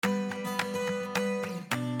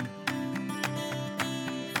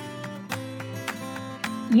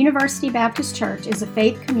University Baptist Church is a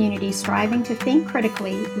faith community striving to think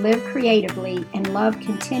critically, live creatively, and love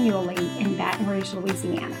continually in Baton Rouge,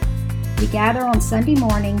 Louisiana. We gather on Sunday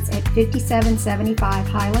mornings at 5775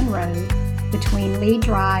 Highland Road between Lee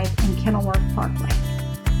Drive and Kenilworth Parkway.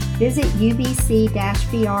 Visit ubc-br.org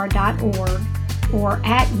or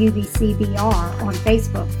at ubcbr on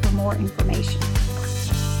Facebook for more information.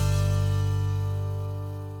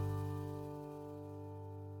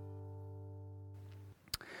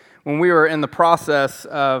 When we were in the process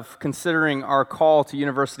of considering our call to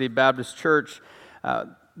University Baptist Church,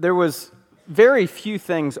 there was very few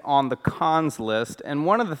things on the cons list, and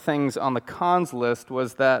one of the things on the cons list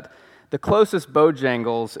was that the closest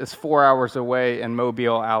Bojangles is 4 hours away in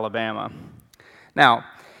Mobile, Alabama. Now,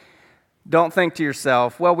 don't think to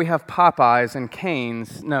yourself, well, we have Popeyes and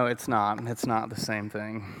Cane's. No, it's not. It's not the same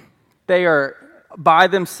thing. They are, by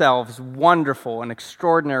themselves, wonderful and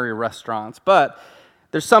extraordinary restaurants, but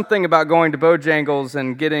there's something about going to Bojangles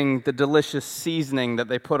and getting the delicious seasoning that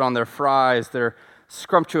they put on their fries, their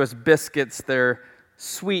scrumptious biscuits, their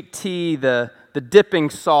sweet tea, the dipping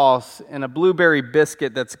sauce, and a blueberry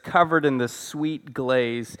biscuit that's covered in this sweet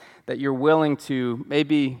glaze that you're willing to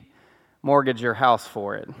maybe mortgage your house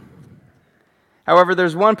for it. However,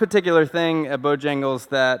 there's one particular thing at Bojangles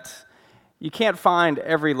that you can't find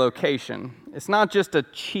every location. It's not just a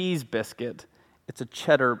cheese biscuit, it's a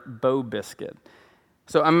cheddar bow biscuit.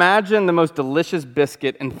 So imagine the most delicious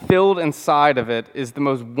biscuit, and filled inside of it is the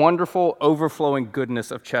most wonderful, overflowing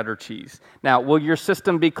goodness of cheddar cheese. Now, will your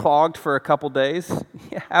system be clogged for a couple days?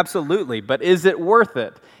 Yeah, absolutely. But is it worth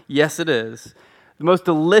it? Yes, it is. The most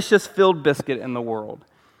delicious filled biscuit in the world.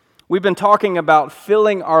 We've been talking about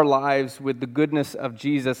filling our lives with the goodness of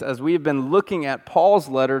Jesus as we've been looking at Paul's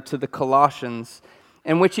letter to the Colossians,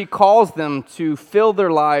 in which he calls them to fill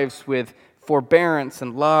their lives with forbearance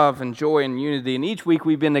and love and joy and unity. And each week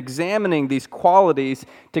we've been examining these qualities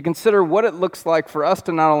to consider what it looks like for us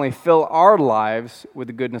to not only fill our lives with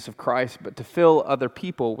the goodness of Christ, but to fill other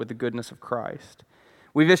people with the goodness of Christ.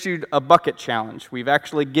 We've issued a bucket challenge. We've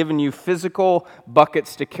actually given you physical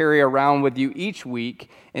buckets to carry around with you each week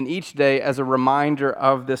and each day as a reminder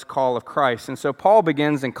of this call of Christ. And so Paul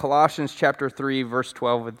begins in Colossians chapter 3, verse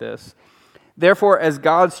 12 with this. Therefore, as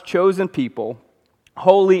God's chosen people,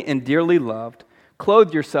 holy and dearly loved,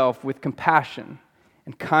 clothe yourself with compassion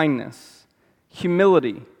and kindness,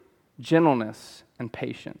 humility, gentleness, and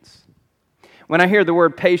patience. When I hear the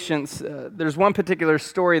word patience, there's one particular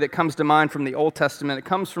story that comes to mind from the Old Testament. It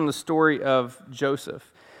comes from the story of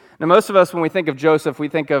Joseph. Now, most of us, when we think of Joseph, we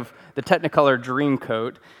think of the Technicolor dream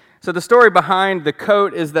coat. So the story behind the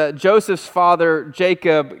coat is that Joseph's father,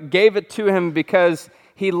 Jacob, gave it to him because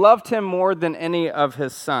he loved him more than any of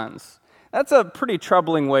his sons. That's a pretty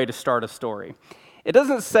troubling way to start a story. It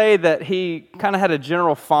doesn't say that he kind of had a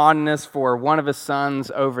general fondness for one of his sons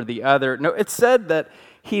over the other. No, it said that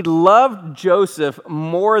he loved Joseph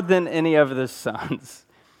more than any of his sons.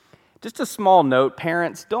 Just a small note,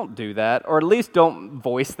 parents, don't do that, or at least don't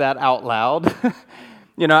voice that out loud.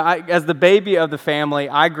 You know, as the baby of the family,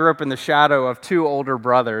 I grew up in the shadow of two older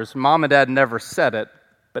brothers. Mom and Dad never said it,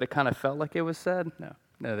 but it kind of felt like it was said.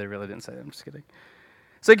 No, they really didn't say it. I'm just kidding.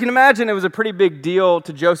 So you can imagine it was a pretty big deal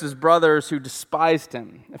to Joseph's brothers who despised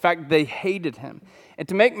him. In fact, they hated him. And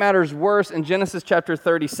to make matters worse, in Genesis chapter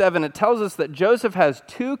 37, it tells us that Joseph has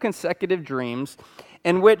two consecutive dreams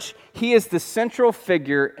in which he is the central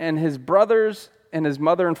figure and his brothers and his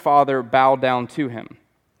mother and father bow down to him.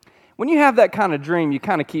 When you have that kind of dream, you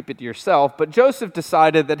kind of keep it to yourself, but Joseph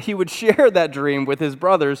decided that he would share that dream with his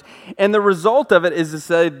brothers, and the result of it is to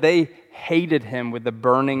say they hated him with a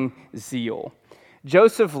burning zeal.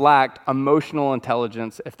 Joseph lacked emotional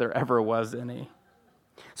intelligence, if there ever was any.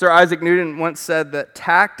 Sir Isaac Newton once said that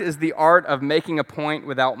tact is the art of making a point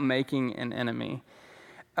without making an enemy.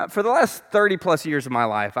 For the last 30 plus years of my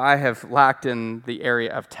life, I have lacked in the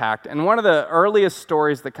area of tact. And one of the earliest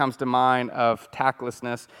stories that comes to mind of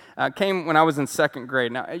tactlessness came when I was in second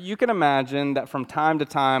grade. Now, you can imagine that from time to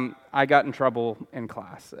time, I got in trouble in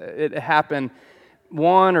class. It happened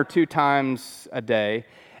 1 or 2 times a day.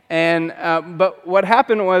 But what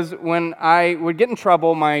happened was when I would get in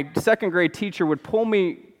trouble, my second grade teacher would pull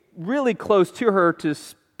me really close to her to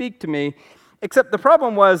speak to me, except the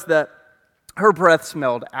problem was that her breath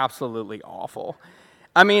smelled absolutely awful.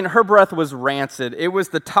 I mean, her breath was rancid. It was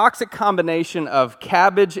the toxic combination of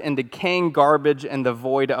cabbage and decaying garbage and the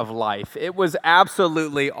void of life. It was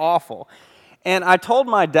absolutely awful. And I told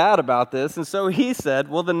my dad about this, and so he said,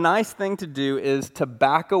 well, the nice thing to do is to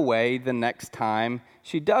back away the next time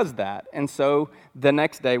she does that. And so the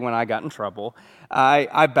next day when I got in trouble,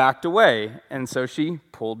 I backed away, and so she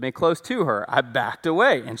pulled me close to her. I backed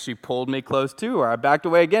away, and she pulled me close to her. I backed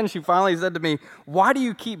away again. She finally said to me, why do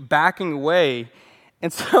you keep backing away?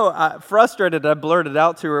 And so frustrated, I blurted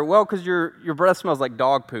out to her, well, because your breath smells like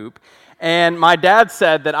dog poop. And my dad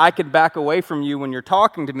said that I could back away from you when you're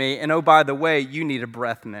talking to me, and oh, by the way, you need a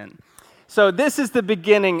breath mint. So this is the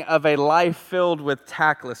beginning of a life filled with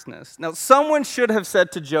tactlessness. Now, someone should have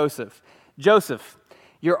said to Joseph, Joseph,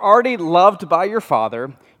 you're already loved by your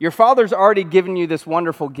father. Your father's already given you this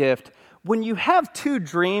wonderful gift. When you have two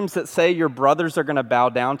dreams that say your brothers are going to bow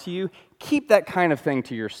down to you, keep that kind of thing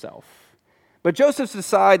to yourself. But Joseph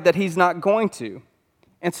decides that he's not going to.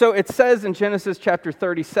 And so it says in Genesis chapter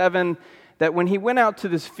 37 that when he went out to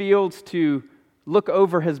the fields to look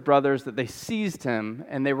over his brothers, that they seized him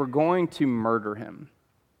and they were going to murder him.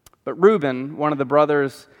 But Reuben, one of the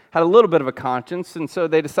brothers, had a little bit of a conscience, and so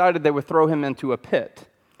they decided they would throw him into a pit.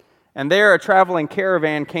 And there a traveling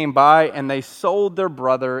caravan came by, and they sold their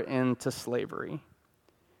brother into slavery.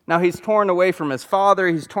 Now he's torn away from his father,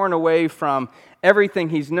 he's torn away from everything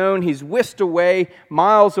he's known, he's whisked away,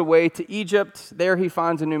 miles away to Egypt. There he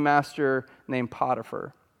finds a new master named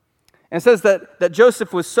Potiphar. And it says that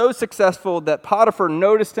Joseph was so successful that Potiphar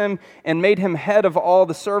noticed him and made him head of all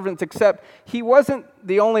the servants, except he wasn't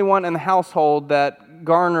the only one in the household that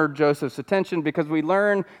garnered Joseph's attention, because we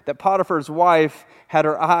learn that Potiphar's wife had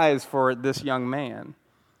her eyes for this young man.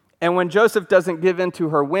 And when Joseph doesn't give in to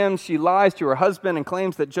her whims, she lies to her husband and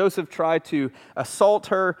claims that Joseph tried to assault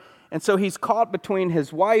her. And so he's caught between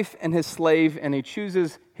his wife and his slave, and he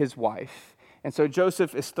chooses his wife. And so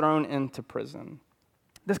Joseph is thrown into prison.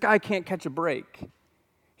 This guy can't catch a break.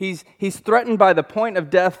 He's threatened by the point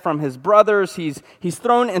of death from his brothers. He's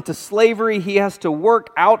thrown into slavery. He has to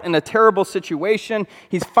work out in a terrible situation.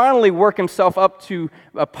 He's finally worked himself up to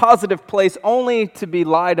a positive place only to be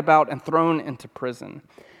lied about and thrown into prison.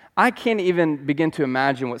 I can't even begin to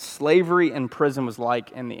imagine what slavery in prison was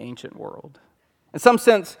like in the ancient world. In some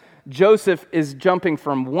sense, Joseph is jumping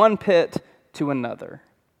from one pit to another.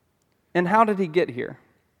 And how did he get here?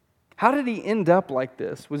 How did he end up like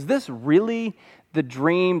this? Was this really the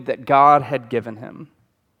dream that God had given him?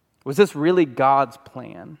 Was this really God's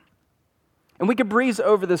plan? And we could breeze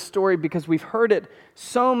over this story because we've heard it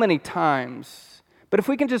so many times. But if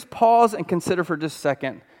we can just pause and consider for just a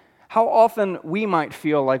second how often we might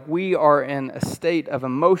feel like we are in a state of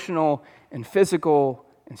emotional and physical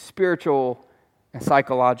and spiritual and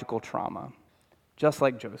psychological trauma, just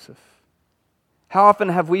like Joseph. How often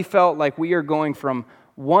have we felt like we are going from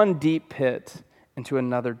one deep pit into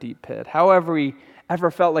another deep pit? However, we ever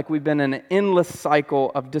felt like we've been in an endless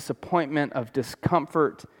cycle of disappointment, of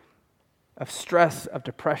discomfort, of stress, of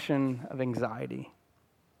depression, of anxiety.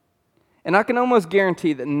 And I can almost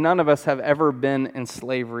guarantee that none of us have ever been in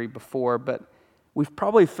slavery before, but we've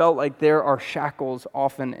probably felt like there are shackles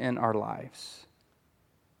often in our lives.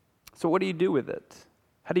 So what do you do with it?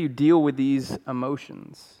 How do you deal with these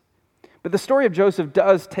emotions? But the story of Joseph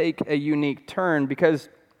does take a unique turn, because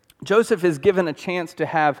Joseph is given a chance to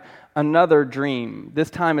have another dream.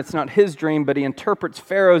 This time it's not his dream, but he interprets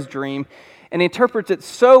Pharaoh's dream, and he interprets it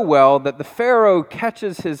so well that the Pharaoh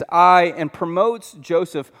catches his eye and promotes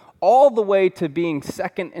Joseph all the way to being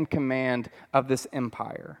second in command of this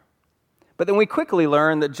empire. But then we quickly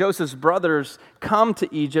learn that Joseph's brothers come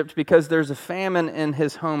to Egypt because there's a famine in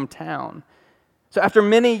his hometown. So after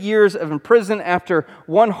many years of imprisonment, after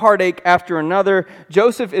one heartache after another,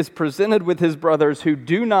 Joseph is presented with his brothers who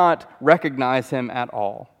do not recognize him at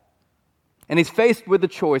all. And he's faced with the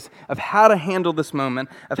choice of how to handle this moment,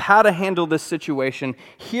 of how to handle this situation.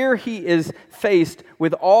 Here he is faced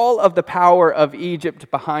with all of the power of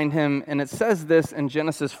Egypt behind him. And it says this in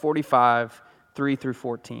Genesis 45, 3 through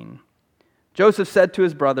 14. Joseph said to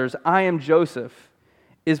his brothers, "I am Joseph.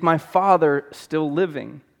 Is my father still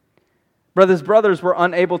living?" But his brothers were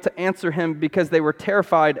unable to answer him because they were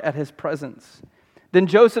terrified at his presence. Then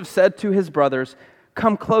Joseph said to his brothers,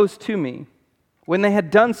 "Come close to me." When they had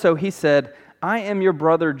done so, he said, "I am your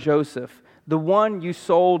brother Joseph, the one you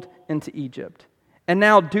sold into Egypt. And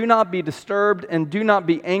now do not be disturbed and do not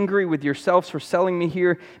be angry with yourselves for selling me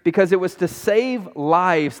here, because it was to save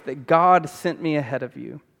lives that God sent me ahead of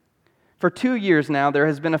you. For 2 years now there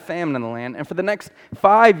has been a famine in the land, and for the next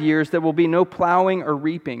 5 years there will be no plowing or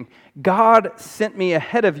reaping. God sent me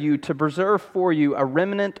ahead of you to preserve for you a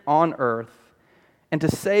remnant on earth and to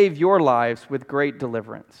save your lives with great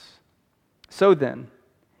deliverance. So then,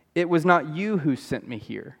 it was not you who sent me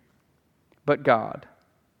here, but God.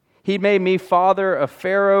 He made me father of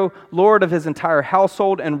Pharaoh, lord of his entire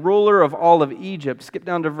household, and ruler of all of Egypt. Skip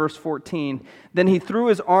down to verse 14. Then he threw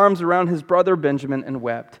his arms around his brother Benjamin and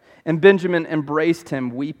wept. And Benjamin embraced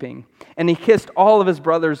him, weeping. And he kissed all of his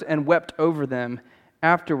brothers and wept over them.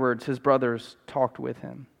 Afterwards, his brothers talked with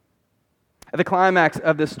him. At the climax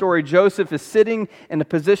of this story, Joseph is sitting in a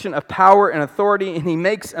position of power and authority, and he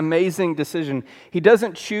makes an amazing decision. He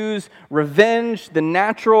doesn't choose revenge, the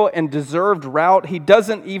natural and deserved route. He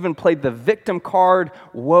doesn't even play the victim card,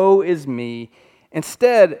 woe is me.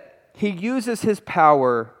 Instead, he uses his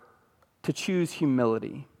power to choose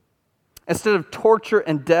humility. Instead of torture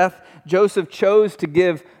and death, Joseph chose to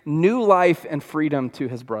give new life and freedom to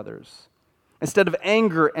his brothers. Instead of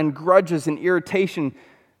anger and grudges and irritation,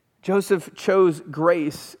 Joseph chose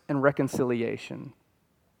grace and reconciliation.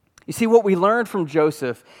 You see, what we learned from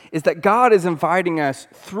Joseph is that God is inviting us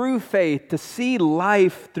through faith to see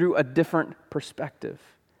life through a different perspective.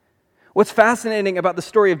 What's fascinating about the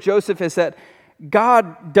story of Joseph is that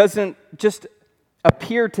God doesn't just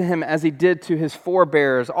appear to him as he did to his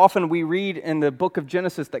forebears. Often we read in the book of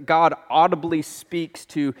Genesis that God audibly speaks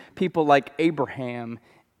to people like Abraham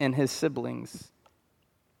and his siblings.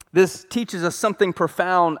 This teaches us something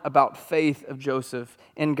profound about faith of Joseph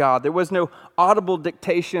in God. There was no audible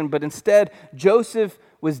dictation, but instead, Joseph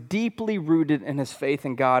was deeply rooted in his faith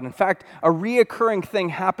in God. In fact, a reoccurring thing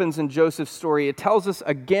happens in Joseph's story. It tells us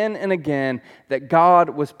again and again that God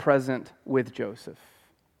was present with Joseph.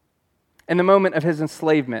 In the moment of his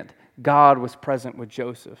enslavement, God was present with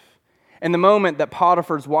Joseph. In the moment that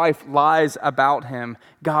Potiphar's wife lies about him,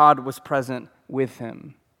 God was present with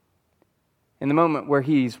him. In the moment where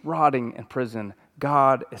he's rotting in prison,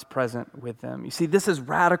 God is present with them. You see, this is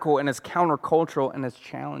radical and it's countercultural and it's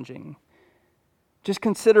challenging. Just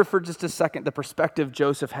consider for just a second the perspective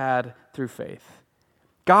Joseph had through faith.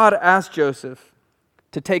 God asked Joseph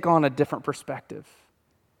to take on a different perspective,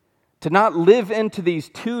 to not live into these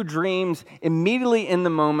two dreams immediately in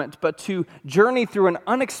the moment, but to journey through an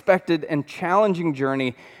unexpected and challenging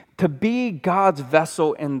journey to be God's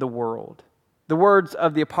vessel in the world. The words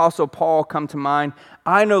of the Apostle Paul come to mind.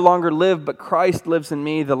 I no longer live, but Christ lives in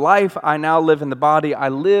me. The life I now live in the body, I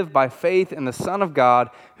live by faith in the Son of God,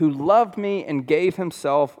 who loved me and gave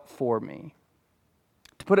himself for me.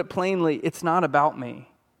 To put it plainly, it's not about me.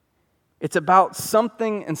 It's about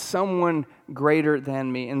something and someone greater than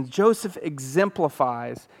me. And Joseph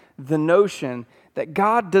exemplifies the notion that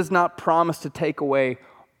God does not promise to take away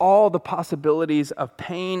all the possibilities of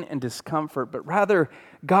pain and discomfort, but rather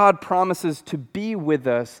God promises to be with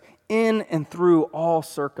us in and through all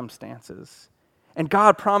circumstances. And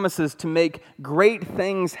God promises to make great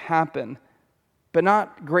things happen, but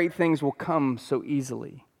not great things will come so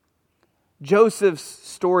easily. Joseph's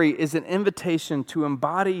story is an invitation to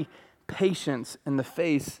embody patience in the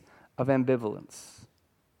face of ambivalence.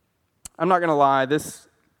 I'm not going to lie, this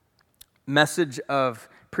message of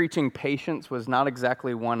preaching patience was not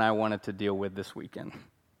exactly one I wanted to deal with this weekend.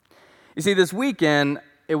 You see, this weekend,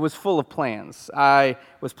 it was full of plans. I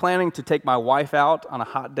was planning to take my wife out on a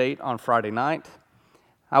hot date on Friday night.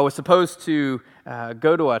 I was supposed to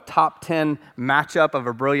go to a top 10 matchup of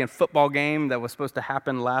a brilliant football game that was supposed to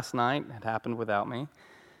happen last night. It happened without me.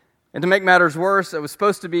 And to make matters worse, I was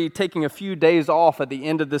supposed to be taking a few days off at the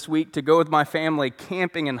end of this week to go with my family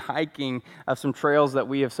camping and hiking of some trails that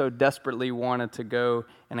we have so desperately wanted to go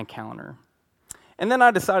and encounter. And then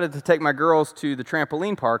I decided to take my girls to the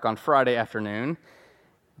trampoline park on Friday afternoon,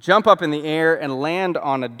 jump up in the air and land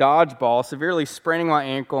on a dodgeball, severely spraining my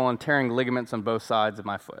ankle and tearing ligaments on both sides of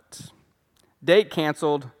my foot. Date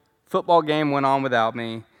canceled, football game went on without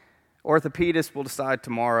me. Orthopedist will decide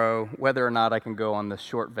tomorrow whether or not I can go on this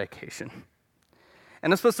short vacation.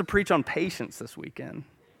 And I'm supposed to preach on patience this weekend.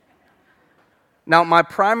 Now, my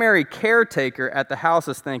primary caretaker at the house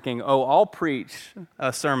is thinking, I'll preach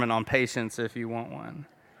a sermon on patience if you want one.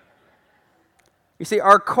 You see,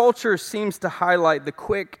 our culture seems to highlight the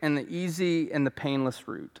quick and the easy and the painless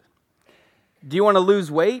route. Do you want to lose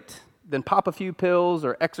weight? Then pop a few pills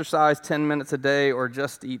or exercise 10 minutes a day or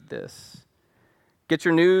just eat this. Get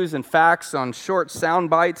your news and facts on short sound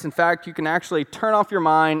bites. In fact, you can actually turn off your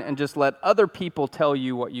mind and just let other people tell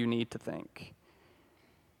you what you need to think.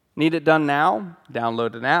 Need it done now?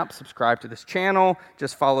 Download an app, subscribe to this channel,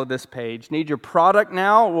 just follow this page. Need your product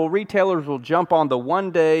now? Well, retailers will jump on the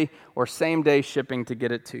one-day or same-day shipping to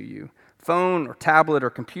get it to you. Phone or tablet or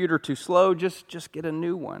computer too slow? Just get a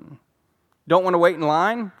new one. Don't want to wait in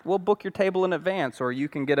line? We'll book your table in advance, or you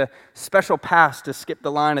can get a special pass to skip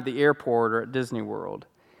the line at the airport or at Disney World.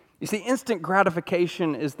 You see, instant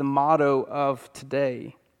gratification is the motto of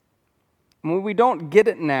today. When we don't get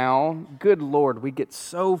it now, good Lord, we get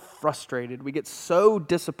so frustrated. We get so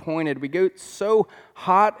disappointed. We get so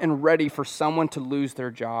hot and ready for someone to lose their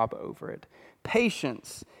job over it.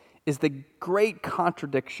 Patience is the great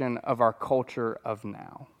contradiction of our culture of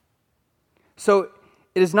now. So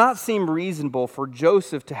it does not seem reasonable for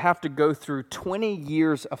Joseph to have to go through 20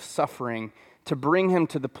 years of suffering to bring him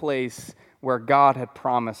to the place where God had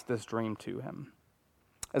promised this dream to him.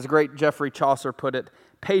 As the great Geoffrey Chaucer put it,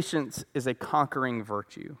 patience is a conquering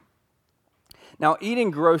virtue. Now,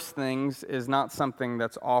 eating gross things is not something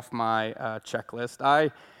that's off my checklist.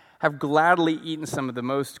 I have gladly eaten some of the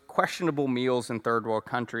most questionable meals in third world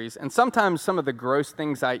countries, and sometimes some of the gross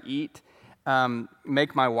things I eat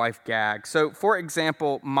make my wife gag. So, for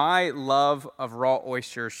example, my love of raw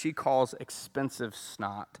oysters, she calls expensive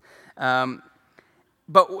snot.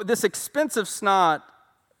 But this expensive snot,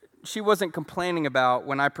 she wasn't complaining about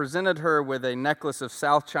when I presented her with a necklace of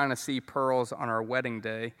South China Sea pearls on our wedding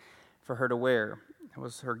day for her to wear. It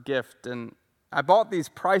was her gift. And I bought these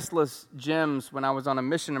priceless gems when I was on a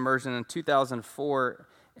mission immersion in 2004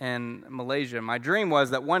 in Malaysia. My dream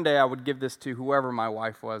was that one day I would give this to whoever my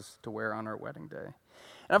wife was to wear on our wedding day. And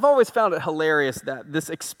I've always found it hilarious that this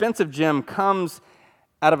expensive gem comes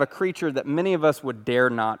out of a creature that many of us would dare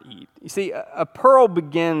not eat. You see, a pearl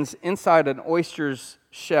begins inside an oyster's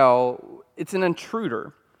shell. It's an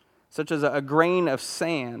intruder, such as a grain of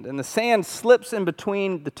sand. And the sand slips in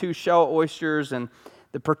between the two shell oysters and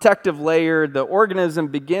the protective layer. The organism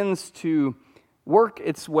begins to work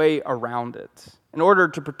its way around it. In order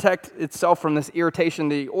to protect itself from this irritation,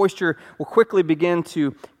 the oyster will quickly begin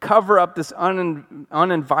to cover up this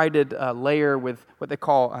uninvited layer with what they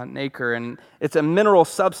call nacre. And it's a mineral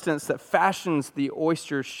substance that fashions the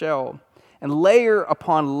oyster's shell. And layer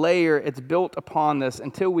upon layer, it's built upon this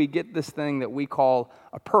until we get this thing that we call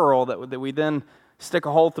a pearl that we then stick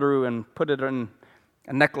a hole through and put it in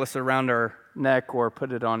a necklace around our neck or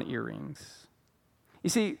put it on earrings. You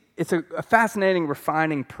see, it's a fascinating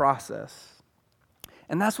refining process.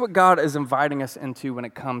 And that's what God is inviting us into when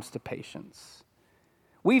it comes to patience.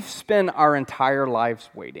 We've spent our entire lives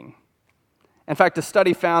waiting. In fact, a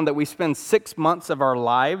study found that we spend 6 months of our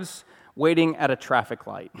lives waiting at a traffic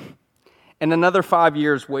light and another 5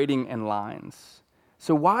 years waiting in lines.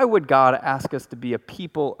 So why would God ask us to be a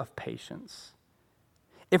people of patience?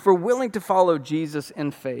 If we're willing to follow Jesus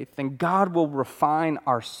in faith, then God will refine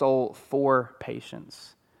our soul for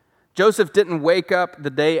patience. Joseph didn't wake up the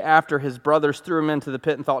day after his brothers threw him into the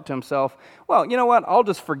pit and thought to himself, well, you know what? I'll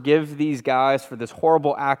just forgive these guys for this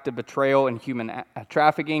horrible act of betrayal and human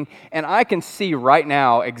trafficking, and I can see right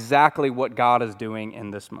now exactly what God is doing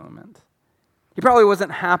in this moment. He probably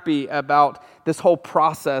wasn't happy about this whole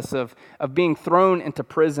process of being thrown into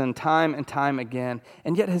prison time and time again,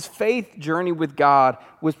 and yet his faith journey with God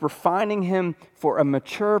was refining him for a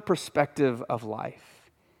mature perspective of life.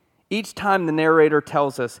 Each time the narrator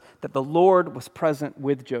tells us that the Lord was present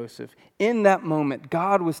with Joseph, in that moment,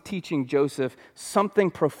 God was teaching Joseph something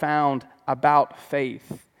profound about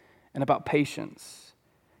faith and about patience.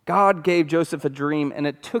 God gave Joseph a dream, and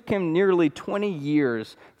it took him nearly 20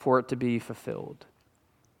 years for it to be fulfilled.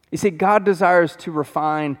 You see, God desires to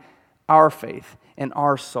refine our faith and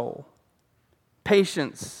our soul.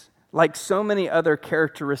 Patience, like so many other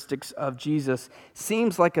characteristics of Jesus,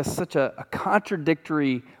 seems like such a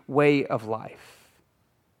contradictory way of life.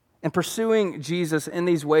 And pursuing Jesus in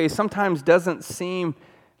these ways sometimes doesn't seem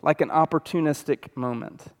like an opportunistic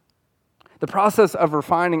moment. The process of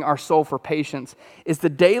refining our soul for patience is the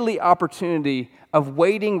daily opportunity of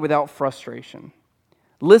waiting without frustration,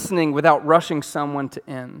 listening without rushing someone to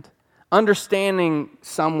end, understanding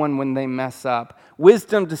someone when they mess up,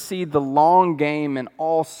 wisdom to see the long game in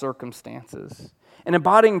all circumstances. And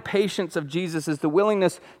embodying patience of Jesus is the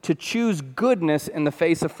willingness to choose goodness in the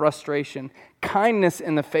face of frustration, kindness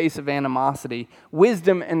in the face of animosity,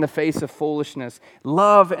 wisdom in the face of foolishness,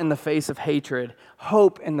 love in the face of hatred,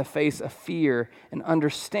 hope in the face of fear, and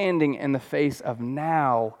understanding in the face of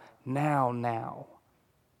now.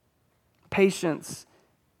 Patience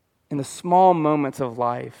in the small moments of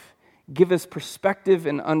life give us perspective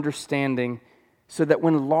and understanding so that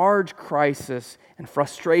when large crisis and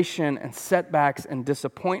frustration and setbacks and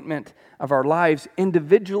disappointment of our lives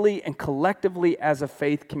individually and collectively as a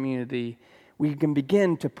faith community, we can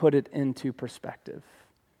begin to put it into perspective.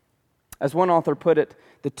 As one author put it,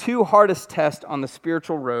 the two hardest tests on the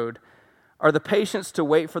spiritual road are the patience to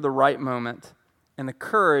wait for the right moment and the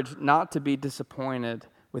courage not to be disappointed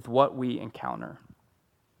with what we encounter.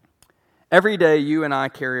 Every day, you and I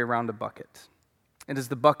carry around a bucket. It is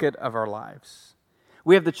the bucket of our lives.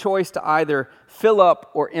 We have the choice to either fill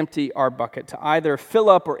up or empty our bucket, to either fill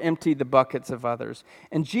up or empty the buckets of others.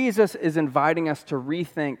 And Jesus is inviting us to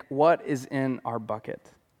rethink what is in our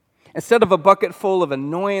bucket. Instead of a bucket full of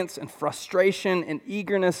annoyance and frustration and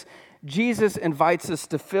eagerness, Jesus invites us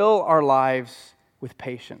to fill our lives with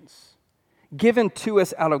patience, given to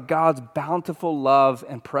us out of God's bountiful love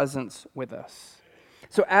and presence with us.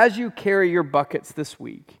 So as you carry your buckets this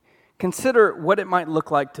week, consider what it might look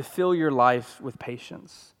like to fill your life with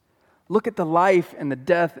patience. Look at the life and the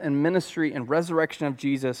death and ministry and resurrection of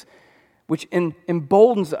Jesus, which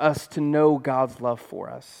emboldens us to know God's love for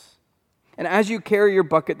us. And as you carry your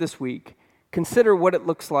bucket this week, consider what it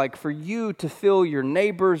looks like for you to fill your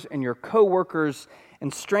neighbors and your coworkers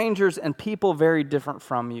and strangers and people very different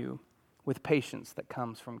from you with patience that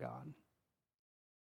comes from God.